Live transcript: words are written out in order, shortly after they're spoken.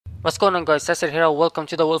What's going on, guys? Cecil here. Welcome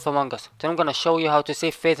to the Wolf Among Us. Today I'm gonna show you how to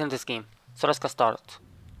save faith in this game. So let's get started.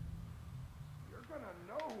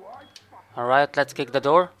 Alright, let's kick the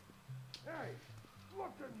door.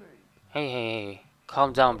 Hey,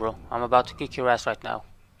 calm down, bro. I'm about to kick your ass right now.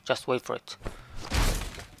 Just wait for it.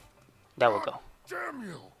 There we go.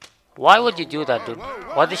 Why would you do that, dude?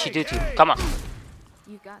 What did she do to you? Come on.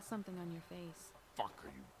 You got something on your face. Fuck are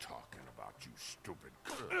you talking about, you stupid?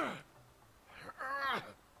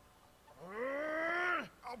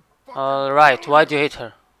 Alright, why'd you hit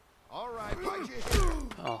her? Alright, why'd you hit her?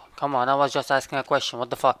 Oh, come on, I was just asking a question. What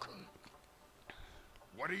the fuck?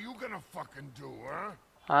 What are you gonna fucking do, huh?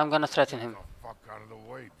 I'm gonna threaten him. Get the fuck out of the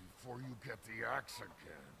way before you get the axe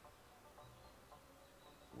again.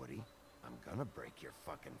 Woody, I'm gonna break your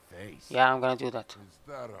fucking face. Yeah, I'm gonna do that. Is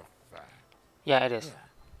that a fact? Yeah, it is. Yeah,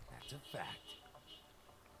 that's a fact.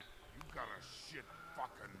 You got a shit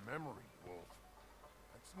fucking memory, Wolf.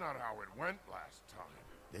 That's not how it went last time.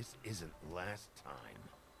 This isn't last time.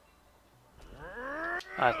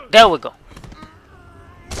 Alright, there we go.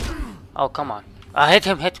 Oh, come on. Hit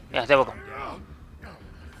him. Yeah, there we go.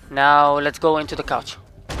 Now, let's go into the couch.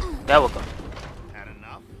 There we go. Had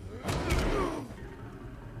enough?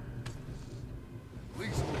 At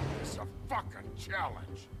least it's a fucking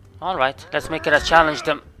challenge. Alright, let's make it a challenge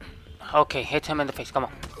then. Okay, hit him in the face. Come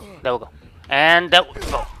on. There we go. And there we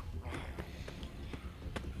go.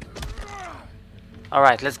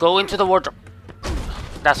 Alright, let's go into the wardrobe.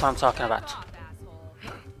 That's what I'm talking about.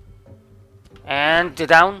 And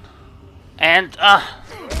down. And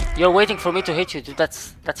you're waiting for me to hit you, dude.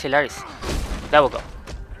 That's hilarious. There we go.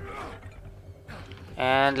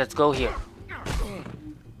 And let's go here.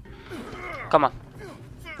 Come on.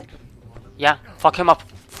 Yeah, fuck him up.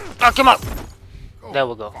 Fuck him up. There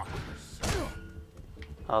we go.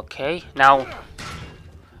 Okay, now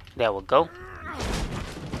there we go.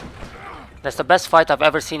 That's the best fight I've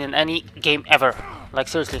ever seen in any game ever. Like,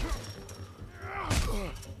 seriously.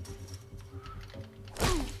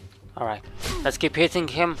 Alright, let's keep hitting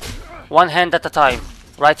him one hand at a time.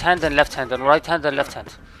 Right hand and left hand, and right hand and left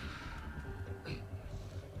hand.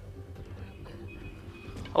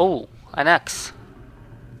 Oh, an axe.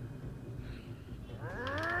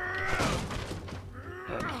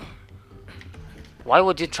 Why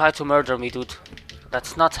would you try to murder me, dude?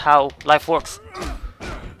 That's not how life works.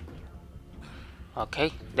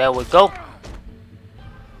 Okay, there we go.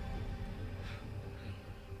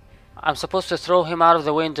 I'm supposed to throw him out of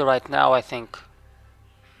the window right now, I think.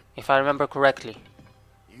 If I remember correctly.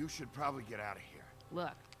 You should probably get out of here.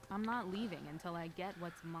 Look, I'm not leaving until I get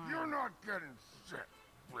what's mine. You're not getting sick,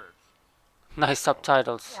 bitch. Nice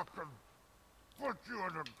subtitles. Fucking put you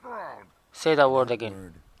on the ground. Say that word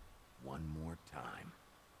again. One more time.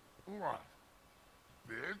 What?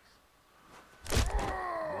 Bitch?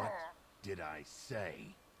 What did I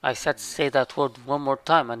say? I said say that word one more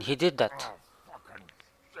time, and he did that. Oh, fucking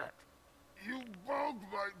shit. You bugged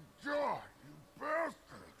my jaw, you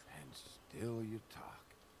bastard. And still you talk.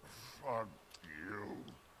 Fuck you.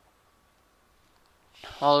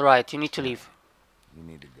 Alright, you need to leave. You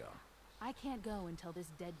need to go. I can't go until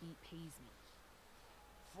this deadbeat pays me.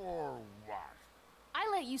 For what? I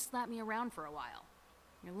let you slap me around for a while.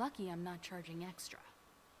 You're lucky I'm not charging extra.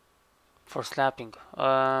 For slapping.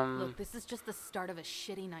 Look, this is just the start of a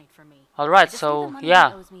shitty night for me. Alright, so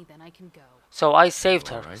yeah. Me, then I can go. So I saved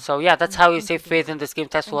her. Alright. So yeah, that's how you save faith in this game.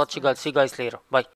 Thanks for watching, guys. See you guys later. Bye.